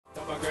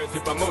girls we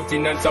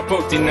promoting and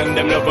supporting, and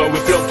them love how we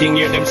floating,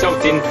 hear them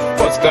shouting.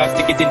 First class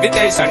ticket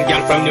invitation,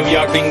 girl from New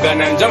York,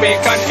 England and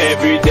Jamaica.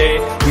 Every day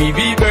we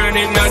be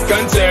burning, not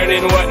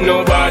concerning what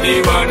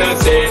nobody wanna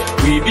say.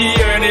 We be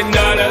earning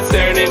dollars,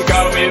 earning,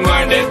 cause we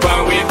minded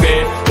when we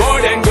pay.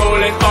 More than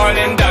gold and oil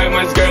and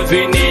diamonds, girls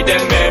we need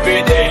them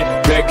every day.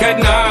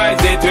 Recognize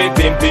it, we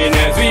pimping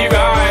as we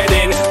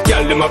riding.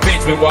 Girl them a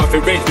page me, want to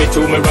raise me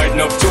to me, riding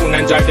up tune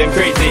and drive them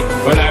crazy.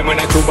 Well I'm on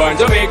a two-born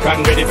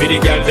Jamaican, ready for the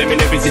girl them in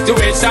every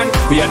situation.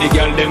 We are the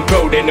girl them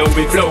proud, they know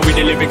we flow with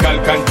the lyrical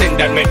content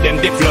that make them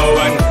the flow.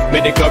 And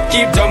make the club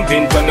keep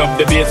jumping, turn up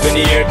the bass when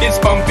you hear this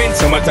pumping.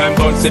 Summertime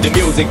bounce to the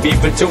music,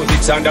 people choose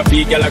it. Sound of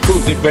the girl a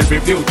cruise it, well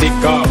refuse it.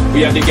 Cause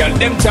we are the girl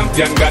them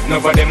champion, got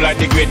none of them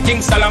like the great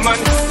King Solomon.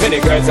 Many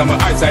girls on my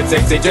eyesight,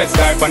 sexy dress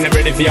type, and I'm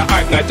ready for your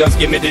hype, not just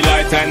give me the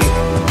light and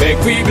make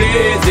we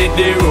blaze it,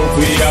 the roof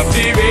we have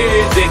to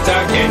raise it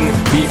again.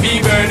 We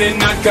be burning,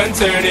 not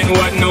concerning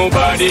what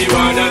nobody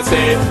wanna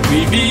say.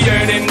 We be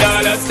earning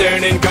dollars,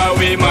 turning, cause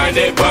we mind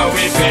it what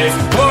we pay.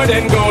 More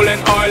than gold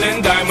and oil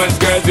and diamonds,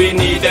 girls we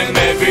need them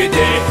every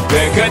day.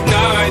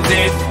 Recognize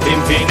it,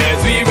 pimping as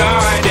we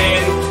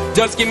riding.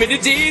 Just give me the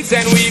G's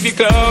and we be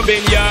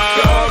clubbing,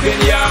 y'all.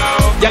 Clubbing,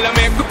 y'all. Y'all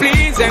make me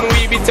please and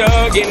we be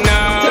tugging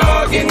now.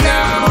 Tugging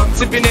now.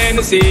 Sipping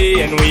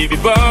Hennessy and we be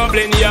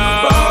bubbling,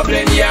 y'all.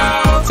 Bubbling,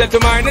 y'all. Set to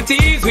mind the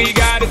tease, we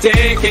gotta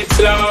take it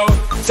slow.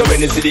 So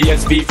when you see the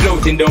SP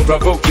floating, don't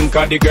provoking,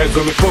 cause the girls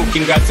go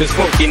poking, got to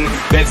smoking.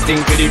 Best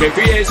thing for the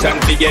recreation,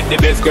 we get the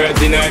best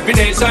girls in every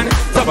nation.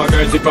 Some of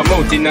girls we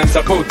promoting and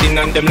supporting,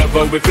 and them love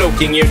how we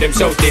floating, hear them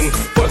shouting.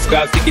 First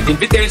class ticket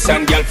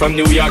invitation, girl from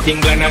New York,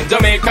 England and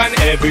Jamaica.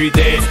 Every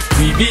day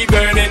we be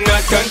burning,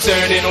 not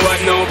concerning what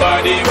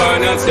nobody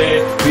wanna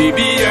say. We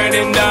be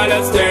earning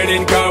dollars,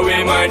 turning, cause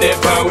we mind it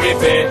how we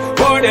pay.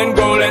 More than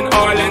gold and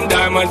oil and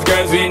diamonds,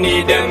 girls we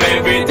need them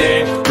every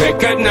day.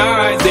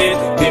 Recognize it,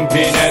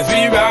 pimping as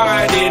we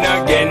riding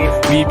again.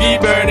 We be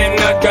burning,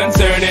 not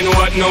concerning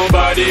what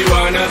nobody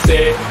wanna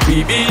say.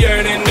 We be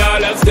earning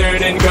dollars,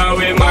 turning, cause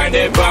we mind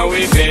it how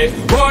we pay.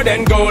 More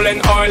than gold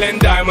and oil and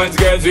diamonds,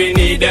 girls we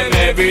need them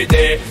every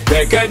day.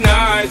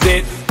 Recognize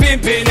it,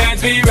 pimping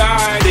as we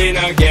riding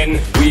again.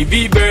 We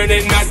be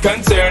burning, not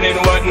concerning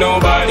what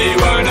nobody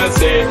wanna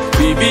say.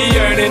 We be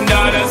earning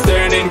dollars,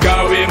 turning,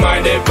 cause we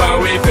mind it how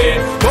we pay.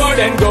 More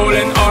than gold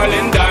and oil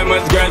and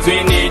diamonds, girls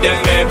we need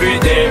them every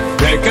day.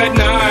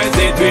 Recognize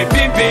it, we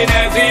pimping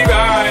as we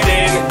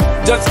riding.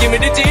 Just give me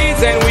the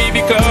G's and we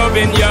be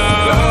clubbing,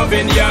 y'all.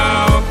 Clubbing,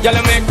 y'all.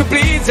 Y'all make me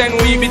please and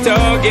we be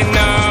tugging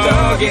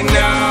now. Tugging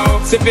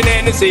now. Sipping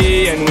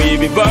Hennessy and we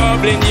be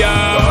bubbling,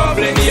 y'all.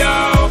 Bubbling,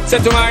 y'all.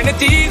 Set to mind the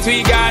tease,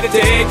 we gotta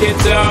take it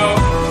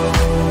slow.